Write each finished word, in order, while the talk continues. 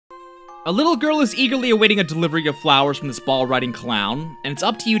A little girl is eagerly awaiting a delivery of flowers from this ball-riding clown, and it's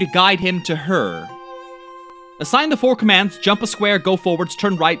up to you to guide him to her. Assign the 4 commands: jump a square, go forwards,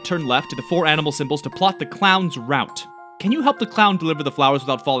 turn right, turn left, to the 4 animal symbols to plot the clown's route. Can you help the clown deliver the flowers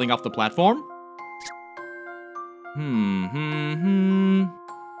without falling off the platform?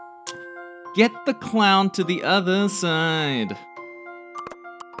 Get the clown to the other side.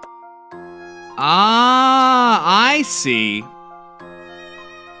 Ah, I see.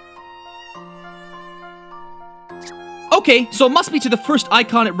 Okay, so it must be to the first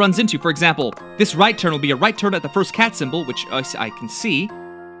icon it runs into. For example, this right turn will be a right turn at the first cat symbol, which I can see.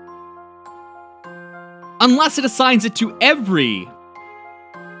 Unless it assigns it to every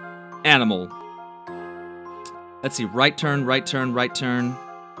animal. Let's see, right turn, right turn, right turn.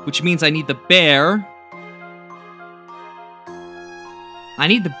 Which means I need the bear. I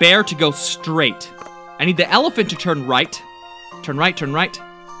need the bear to go straight. I need the elephant to turn right. Turn right, turn right.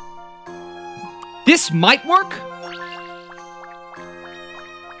 This might work.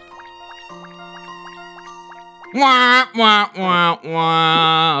 Wah, wah, wah,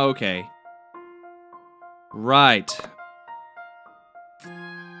 wah. Okay. Right.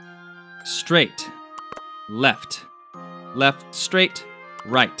 Straight. Left. Left, straight.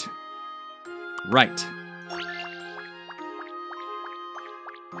 Right. Right.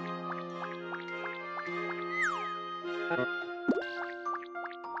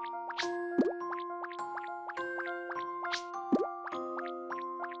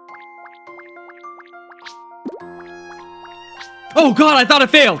 Oh god, I thought it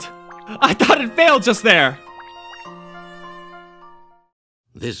failed! I thought it failed just there!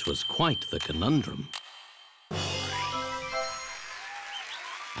 This was quite the conundrum.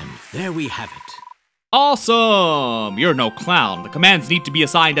 And there we have it. Awesome! You're no clown. The commands need to be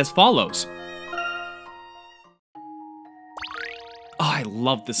assigned as follows. Oh, I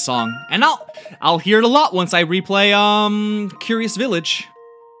love this song. And I'll hear it a lot once I replay, Curious Village.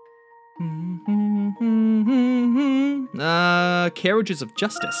 Carriages of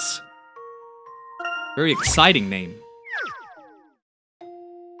Justice. Very exciting name.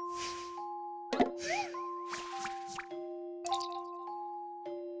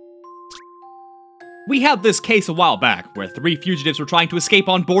 We had this case a while back, where 3 fugitives were trying to escape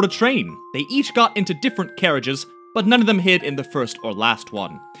on board a train. They each got into different carriages, but none of them hid in the first or last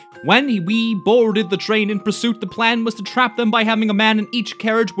one. When we boarded the train in pursuit, the plan was to trap them by having a man in each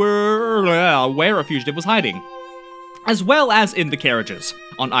carriage where a fugitive was hiding, as well as in the carriages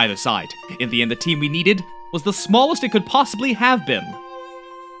on either side. In the end, the team we needed was the smallest it could possibly have been.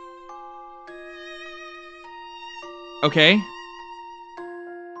 Okay.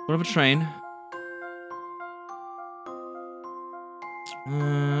 What of a train?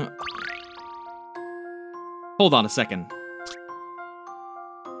 Hold on a second.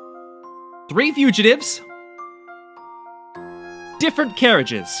 3 fugitives. Different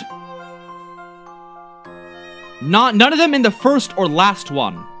carriages. None of them in the first or last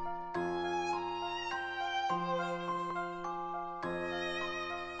one.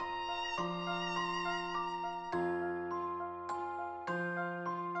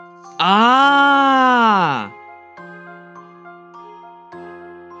 Ah!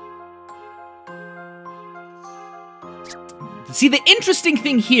 See, the interesting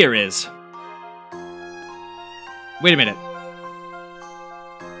thing here is... Wait a minute.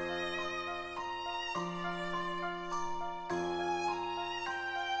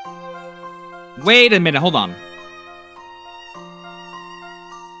 Wait a minute, hold on.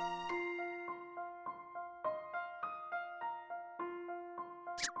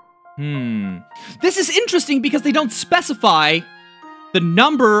 This is interesting because they don't specify the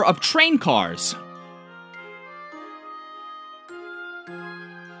number of train cars.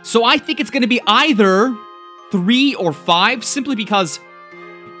 So I think it's going to be either 3 or 5, simply because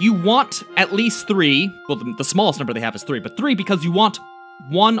you want at least 3. Well, the smallest number they have is 3, but 3 because you want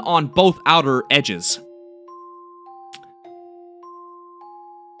 1 on both outer edges.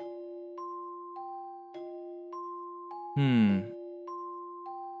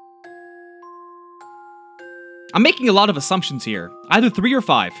 I'm making a lot of assumptions here. Either 3 or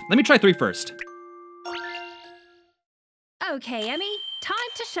 5. Let me try 3 first. Okay, Emmy, time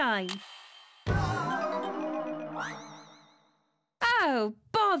to shine. Oh,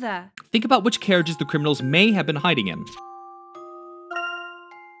 bother. Think about which carriages the criminals may have been hiding in.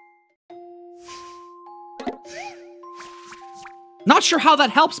 Not sure how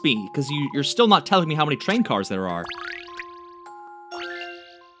that helps me, because you're still not telling me how many train cars there are.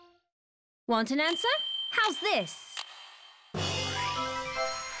 Want an answer? How's this?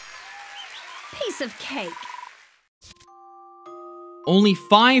 Piece of cake. Only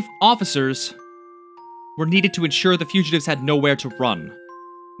 5 officers were needed to ensure the fugitives had nowhere to run.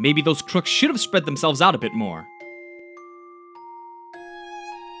 Maybe those crooks should have spread themselves out a bit more.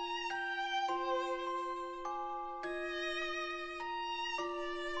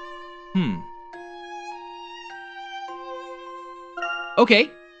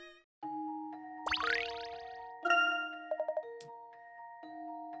 Okay.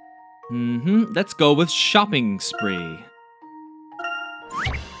 Let's go with shopping spree.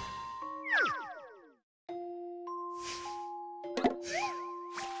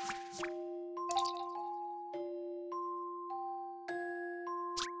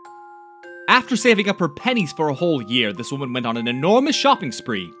 After saving up her pennies for a whole year, this woman went on an enormous shopping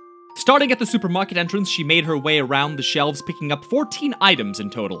spree. Starting at the supermarket entrance, she made her way around the shelves, picking up 14 items in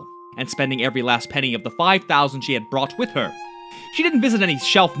total, and spending every last penny of the 5,000 she had brought with her. She didn't visit any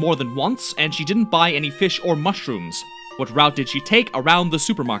shelf more than once, and she didn't buy any fish or mushrooms. What route did she take around the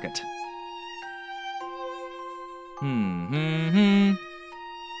supermarket?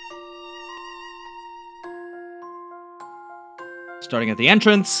 Starting at the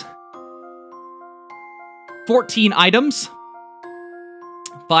entrance. 14 items.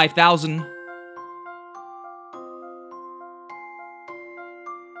 5,000.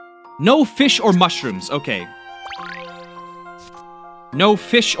 No fish or mushrooms. Okay. No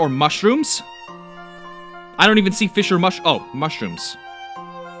fish or mushrooms. I don't even see fish or oh, mushrooms.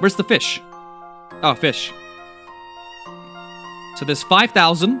 Where's the fish? Oh, fish. So there's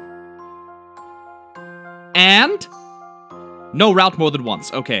 5,000. And no route more than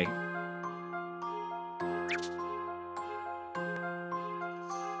once. Okay.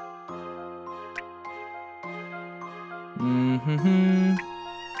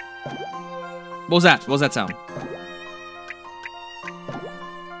 What was that? What was that sound?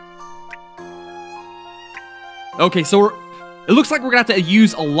 Okay, so it looks like we're gonna have to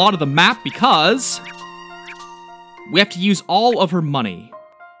use a lot of the map because we have to use all of her money.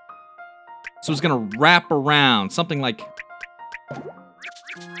 So it's gonna wrap around, something like...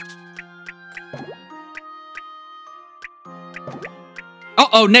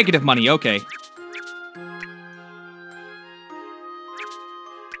 Oh, negative money, okay.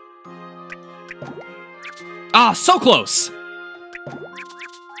 Ah, so close!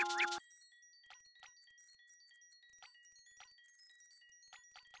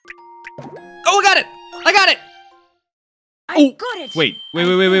 Oh, I got it! I got it! I got it! Wait.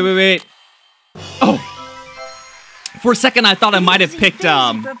 Oh! For a second, I thought I might have picked,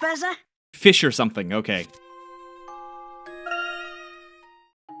 Professor. fish or something. Okay.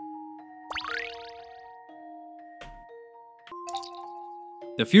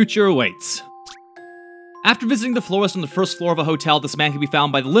 The future awaits. After visiting the florist on the first floor of a hotel, this man can be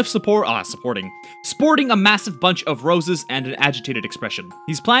found by the lift sporting a massive bunch of roses and an agitated expression.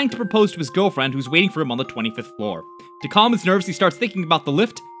 He's planning to propose to his girlfriend, who's waiting for him on the 25th floor. To calm his nerves, he starts thinking about the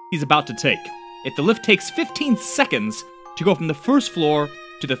lift he's about to take. If the lift takes 15 seconds to go from the first floor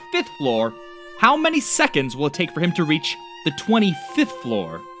to the 5th floor, how many seconds will it take for him to reach the 25th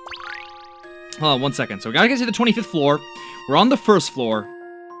floor? Hold on 1 second. So we gotta get to the 25th floor. We're on the 1st floor.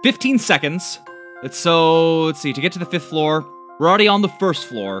 15 seconds. Let's see, to get to the 5th floor, we're already on the 1st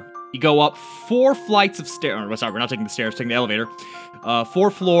floor. You go up 4 flights of stairs. Sorry, we're not taking the stairs, taking the elevator.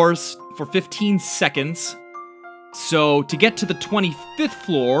 4 floors for 15 seconds. So, to get to the 25th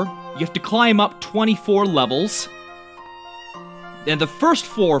floor, you have to climb up 24 levels. And the first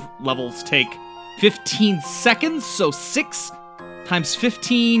 4 levels take 15 seconds, so 6 times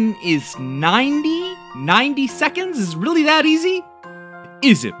 15 is 90? 90 seconds? Is it really that easy?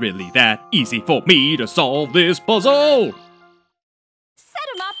 Is it really that easy for me to solve this puzzle? Set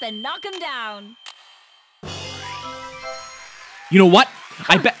him up and knock him down. You know what?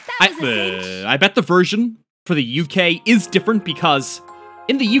 I bet the version for the UK is different because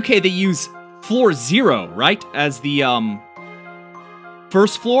in the UK they use floor 0, right? As the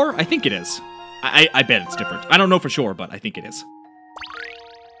first floor? I think it is. I bet it's different. I don't know for sure, but I think it is.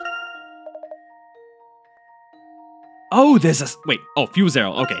 Oh, there's a... Wait. Oh, fuel's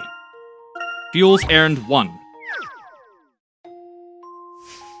arrow. Okay. Fuel's errand 1.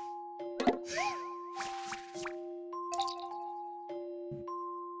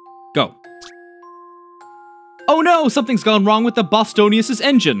 Go. Oh no! Something's gone wrong with the Bostonius'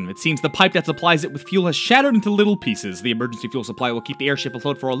 engine. It seems the pipe that supplies it with fuel has shattered into little pieces. The emergency fuel supply will keep the airship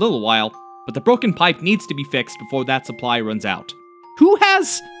afloat for a little while, but the broken pipe needs to be fixed before that supply runs out. Who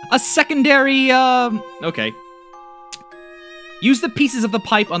has a secondary, Okay. Use the pieces of the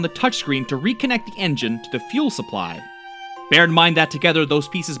pipe on the touchscreen to reconnect the engine to the fuel supply. Bear in mind that together, those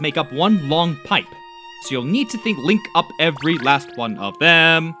pieces make up one long pipe. So you'll need to link up every last one of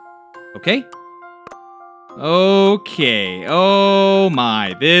them. Okay? Okay. Oh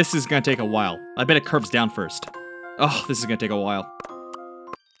my. This is gonna take a while. I bet it curves down first. Oh, this is gonna take a while.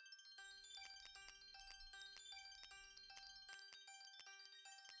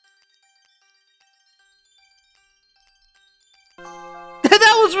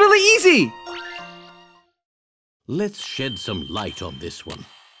 That was really easy! Let's shed some light on this one.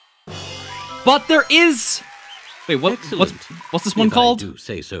 But there is... Wait, what's this one called? I do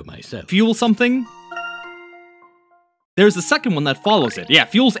say so myself. Fuel something? There's the second one that follows it. Yeah,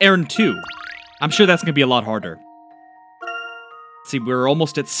 Fuel's Errand 2. I'm sure that's gonna be a lot harder. Let's see, we're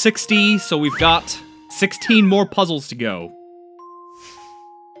almost at 60, so we've got 16 more puzzles to go.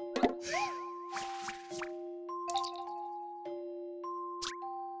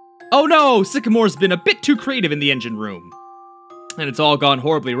 Oh no! Sycamore's been a bit too creative in the engine room. And it's all gone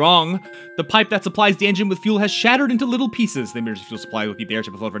horribly wrong. The pipe that supplies the engine with fuel has shattered into little pieces. The emergency fuel supply will keep the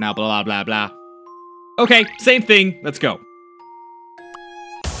airship afloat for now, blah, blah, blah, blah. Okay, same thing. Let's go.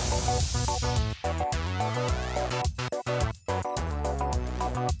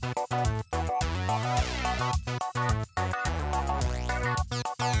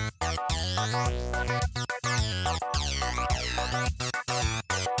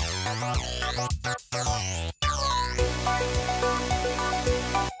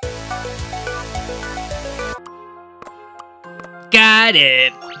 Got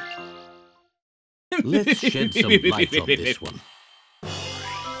it. Let's shed some light on this one.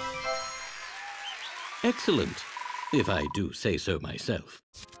 Excellent, if I do say so myself.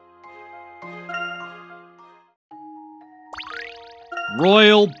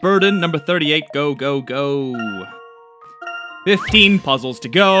 Royal Burden number 38. Go, go, go. 15 puzzles to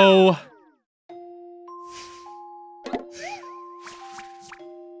go.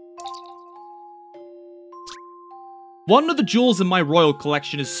 One of the jewels in my royal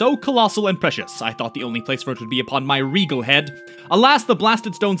collection is so colossal and precious, I thought the only place for it would be upon my regal head. Alas, the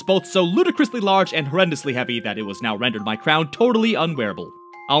blasted stone's both so ludicrously large and horrendously heavy that it was now rendered my crown totally unwearable.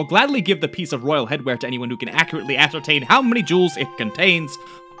 I'll gladly give the piece of royal headwear to anyone who can accurately ascertain how many jewels it contains.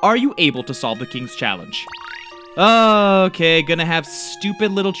 Are you able to solve the king's challenge? Okay, gonna have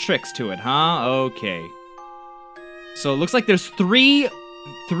stupid little tricks to it, huh? Okay. So it looks like there's three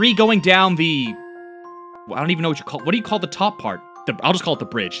going down the... I don't even know what you call... What do you call the top part? I'll just call it the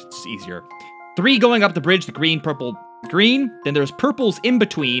bridge. It's easier. 3 going up the bridge, the green, purple, green. Then there's purples in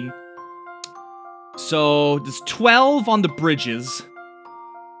between. So there's 12 on the bridges.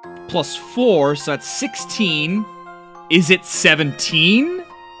 Plus 4, so that's 16. Is it 17?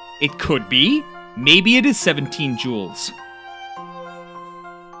 It could be. Maybe it is 17 jewels.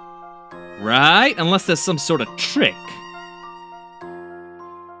 Right? Unless there's some sort of trick.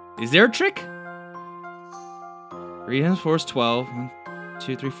 Is there a trick? 3 times 4 is 12. 1,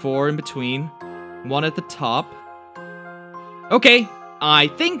 2, 3, 4 in between. 1 at the top. Okay, I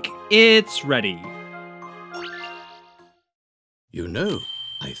think it's ready. You know,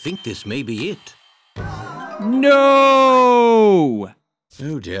 I think this may be it. No!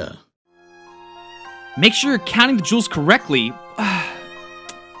 Oh dear. Make sure you're counting the jewels correctly.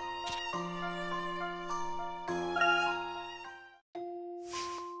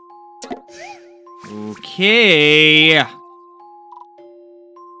 Okay.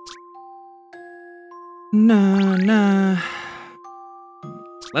 Nah.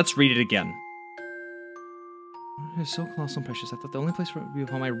 Let's read it again. It's so colossal and precious. I thought the only place where it would be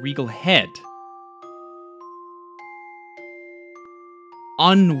upon my regal head.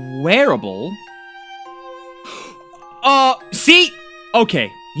 Unwearable? See?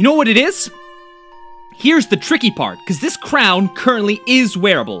 Okay, you know what it is? Here's the tricky part, because this crown currently is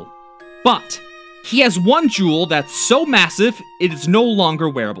wearable. But he has one jewel that's so massive, it is no longer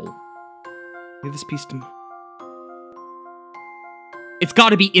wearable. Give this piece to... It's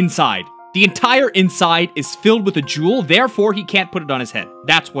gotta be inside. The entire inside is filled with a jewel, therefore he can't put it on his head.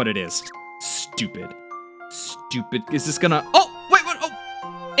 That's what it is. Stupid. Stupid. Is this gonna... Oh! Wait, what?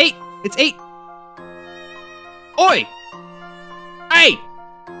 Oh! 8! It's 8! Oi! Hey!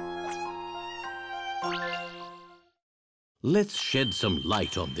 Let's shed some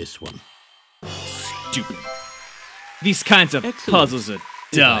light on this one. Stupid. These kinds of puzzles are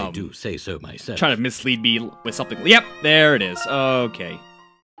dumb. If I do say so myself. Trying to mislead me with something. Yep, there it is. Okay.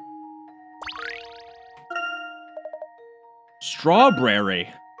 Strawberry.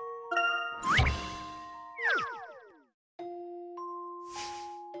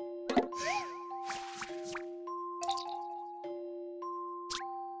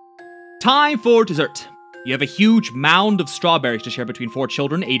 Time for dessert. You have a huge mound of strawberries to share between 4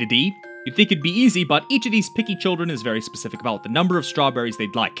 children, A to D. You'd think it'd be easy, but each of these picky children is very specific about the number of strawberries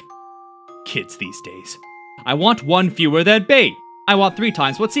they'd like. Kids these days. I want 1 fewer than B. I want 3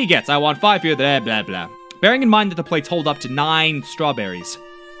 times what C gets. I want 5 fewer than blah blah. Bearing in mind that the plates hold up to 9 strawberries,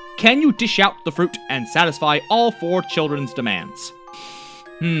 can you dish out the fruit and satisfy all 4 children's demands?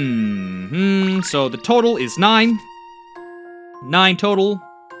 So the total is 9. 9 total.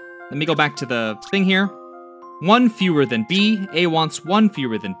 Let me go back to the thing here. 1 fewer than B. A wants 1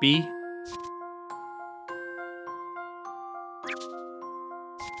 fewer than B.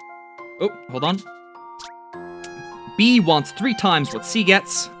 Oh, hold on. B wants 3 times what C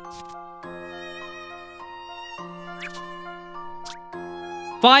gets.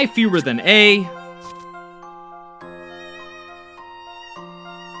 5 fewer than A.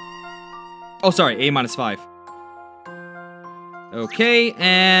 Oh, sorry, A minus 5. Okay,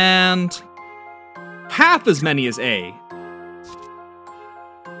 and half as many as A.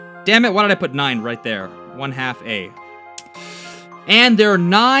 Damn it, why did I put 9 right there? 1/2 A. And there are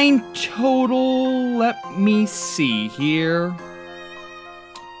 9 total. Let me see here.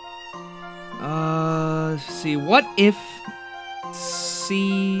 See, what if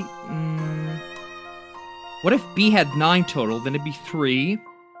C... what if B had 9 total, then it'd be 3.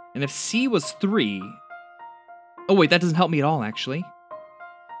 And if C was 3... Oh wait, that doesn't help me at all, actually.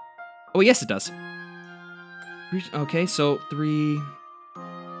 Oh, yes it does. Okay, so 3...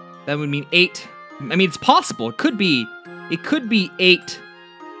 That would mean 8. I mean, it's possible. It could be 8,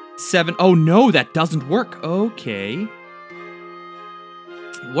 7... Oh no, that doesn't work. Okay.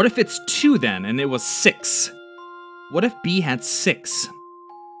 What if it's 2 then, and it was 6? What if B had 6?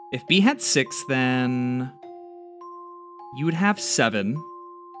 If B had 6, then... You would have 7.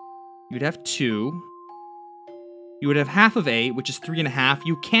 You'd have 2. You would have half of A, which is 3.5.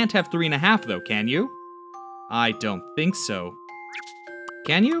 You can't have 3.5, though, can you? I don't think so.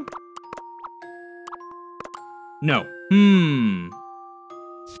 Can you? No.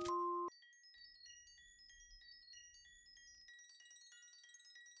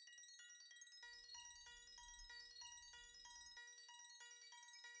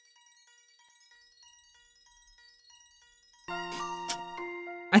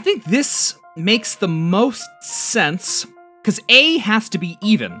 I think this makes the most sense, because A has to be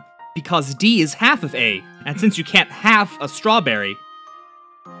even, because D is half of A, and since you can't have a strawberry,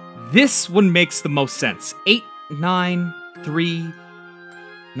 this one makes the most sense. 8, 9, 3,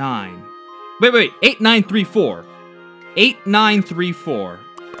 9. Wait, 8, 9, 3, 4. 8, 9, 3, 4.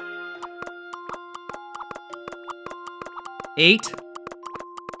 8,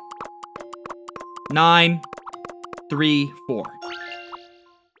 9, 3, 4.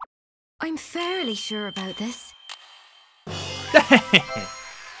 I'm fairly sure about this.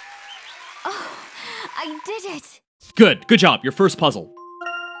 Oh, I did it! Good job, your first puzzle.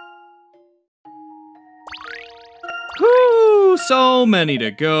 Whew, so many to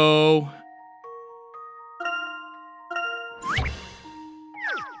go.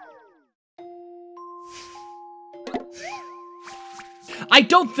 I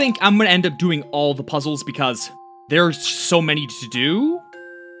don't think I'm gonna end up doing all the puzzles because there's so many to do.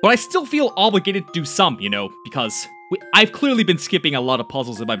 But I still feel obligated to do some, you know, because I've clearly been skipping a lot of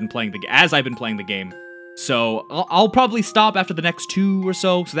puzzles as I've been playing the game. So I'll probably stop after the next 2 or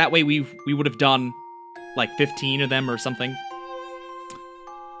so that way we would have done like 15 of them or something.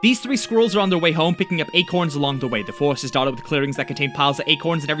 These 3 squirrels are on their way home, picking up acorns along the way. The forest is dotted with clearings that contain piles of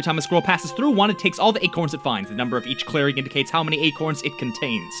acorns, and every time a squirrel passes through one, it takes all the acorns it finds. The number of each clearing indicates how many acorns it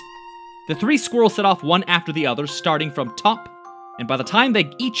contains. The 3 squirrels set off one after the other, starting from top. And by the time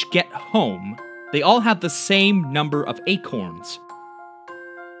they each get home, they all have the same number of acorns.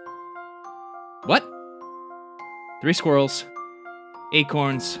 What? 3 squirrels.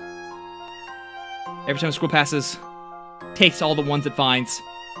 Acorns. Every time a squirrel passes, takes all the ones it finds.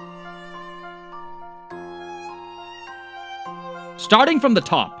 Starting from the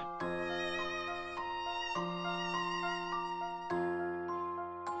top.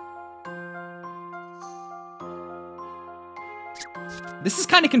 This is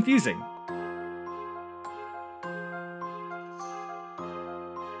kind of confusing.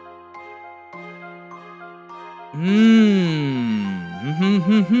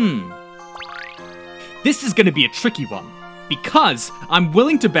 This is gonna be a tricky one, because I'm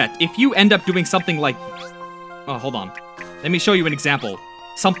willing to bet if you end up doing something like... Oh, hold on. Let me show you an example.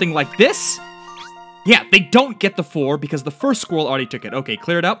 Something like this? Yeah, they don't get the 4 because the first squirrel already took it. Okay,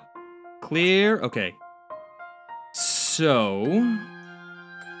 clear it up. Clear, okay. So...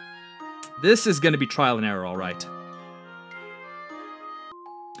 This is gonna be trial and error, alright.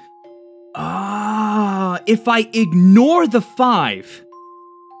 If I ignore the 5...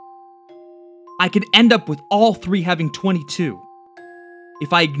 I could end up with all three having 22.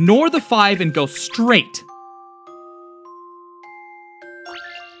 If I ignore the 5 and go straight.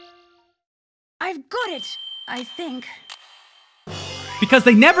 I've got it, I think. Because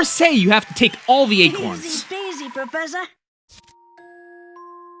they never say you have to take all the acorns. Easy peasy, Professor.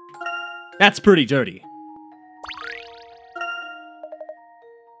 That's pretty dirty.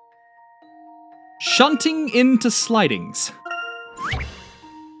 Shunting into slidings.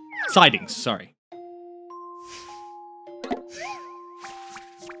 Sidings, sorry.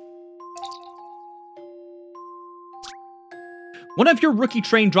 One of your rookie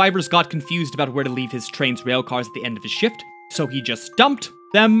train drivers got confused about where to leave his train's rail cars at the end of his shift, so he just dumped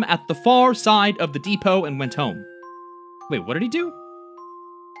them at the far side of the depot and went home. Wait, what did he do?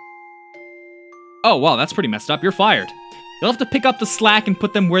 Oh, wow, that's pretty messed up. You're fired. You'll have to pick up the slack and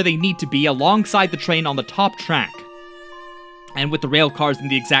put them where they need to be alongside the train on the top track. And with the rail cars in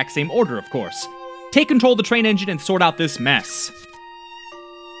the exact same order, of course. Take control of the train engine and sort out this mess.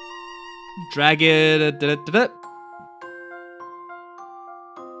 Drag it...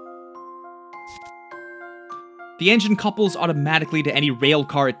 The engine couples automatically to any rail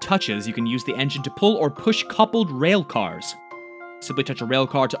car it touches. You can use the engine to pull or push coupled rail cars. Simply touch a rail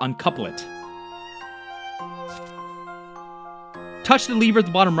car to uncouple it. Touch the lever at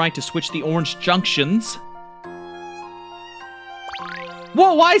the bottom right to switch the orange junctions.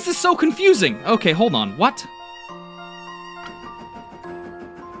 Whoa, why is this so confusing? Okay, hold on, what?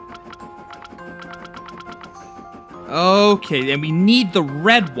 Okay, and we need the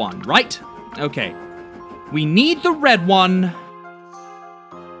red one, right? Okay. We need the red one.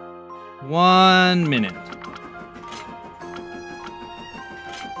 1 minute.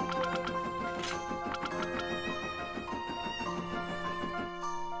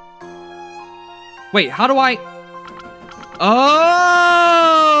 Wait, how do I... Oh!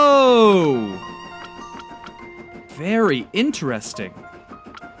 Very interesting.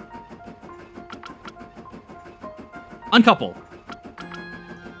 Uncouple.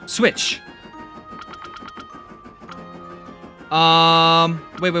 Switch.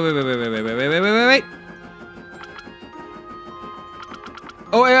 Wait.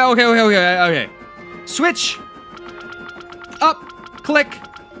 Oh, yeah, okay. Switch. Up. Click.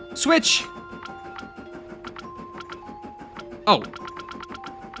 Switch. Oh.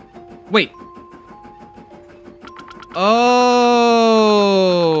 Wait. Oh.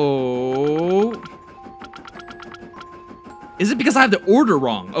 Is it because I have the order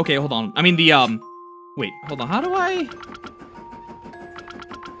wrong? Okay, hold on. I mean, the, wait, hold on. How do I...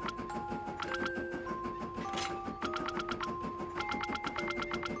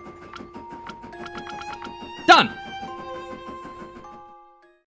 Done!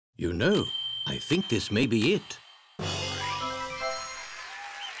 You know, I think this may be it.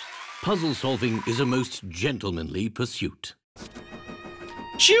 Puzzle solving is a most gentlemanly pursuit.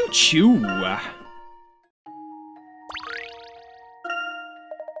 Choo-choo!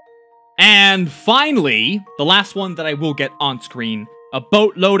 And finally, the last one that I will get on screen, a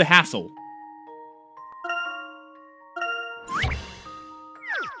boatload of hassle.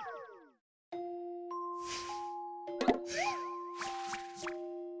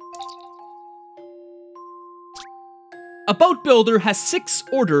 A boat builder has 6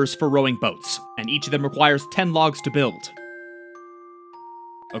 orders for rowing boats, and each of them requires 10 logs to build.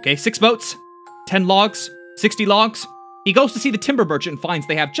 Okay, 6 boats, 10 logs, 60 logs. He goes to see the timber merchant and finds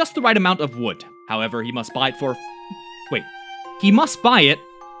they have just the right amount of wood. However, he must buy it for... Wait. He must buy it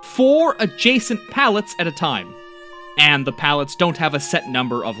 4 adjacent pallets at a time. And the pallets don't have a set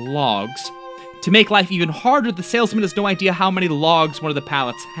number of logs. To make life even harder, the salesman has no idea how many logs one of the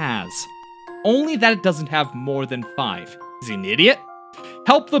pallets has. Only that it doesn't have more than 5. Is he an idiot?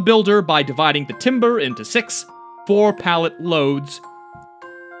 Help the builder by dividing the timber into 6 4-pallet loads,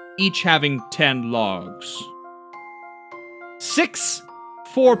 each having 10 logs. 6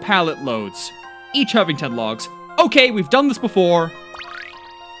 4-pallet loads, each having 10 logs. Okay, we've done this before.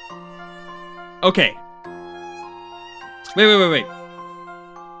 Okay. Wait.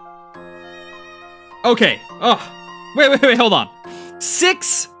 Okay. Oh. Wait, hold on.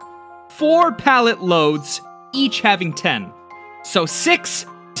 6 4-pallet loads, each having 10. So 6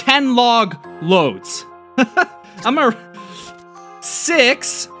 10-log loads. I'm gonna...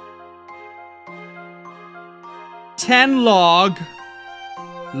 6 10-log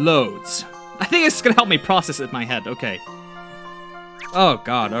loads. I think it's gonna help me process it in my head. Okay. Oh,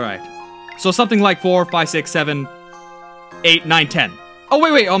 God, alright. So something like 4, 5, 6, 7, 8, 9, 10. Oh,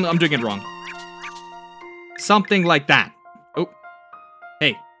 wait, I'm doing it wrong. Something like that. Oh.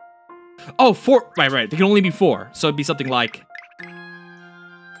 Hey. Oh, 4. Right. There can only be 4. So it'd be something like...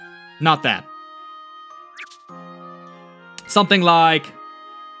 Not that. Something like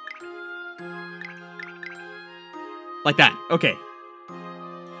that. Okay.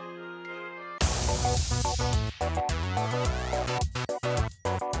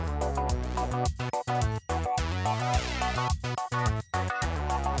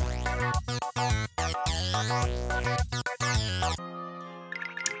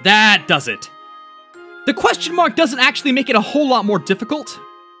 That does it. The question mark doesn't actually make it a whole lot more difficult,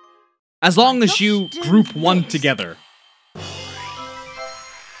 as long as you group one together.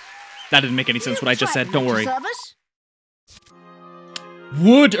 That didn't make any sense what I just said, don't worry.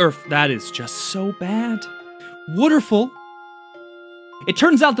 Wood Earth, that is just so bad. Wonderful. It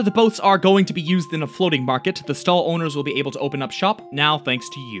turns out that the boats are going to be used in a floating market. The stall owners will be able to open up shop now thanks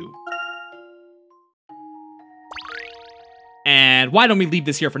to you. And why don't we leave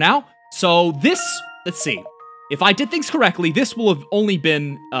this here for now? So this, let's see. If I did things correctly, this will have only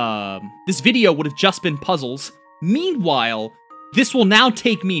been, this video would have just been puzzles. Meanwhile, this will now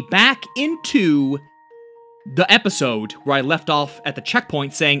take me back into the episode where I left off at the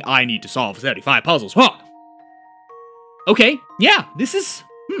checkpoint saying, I need to solve 75 puzzles. Huh. Okay, yeah, this is,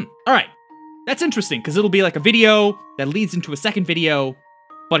 alright. That's interesting, because it'll be like a video that leads into a second video,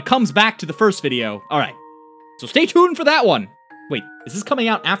 but comes back to the first video. Alright, so stay tuned for that one. Wait, is this coming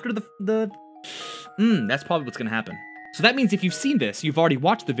out after that's probably what's gonna happen. So that means if you've seen this, you've already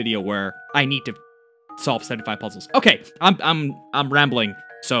watched the video where I need to solve 75 puzzles. Okay, I'm rambling,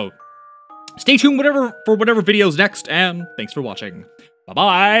 so stay tuned for whatever video's next, and thanks for watching.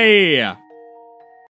 Bye-bye!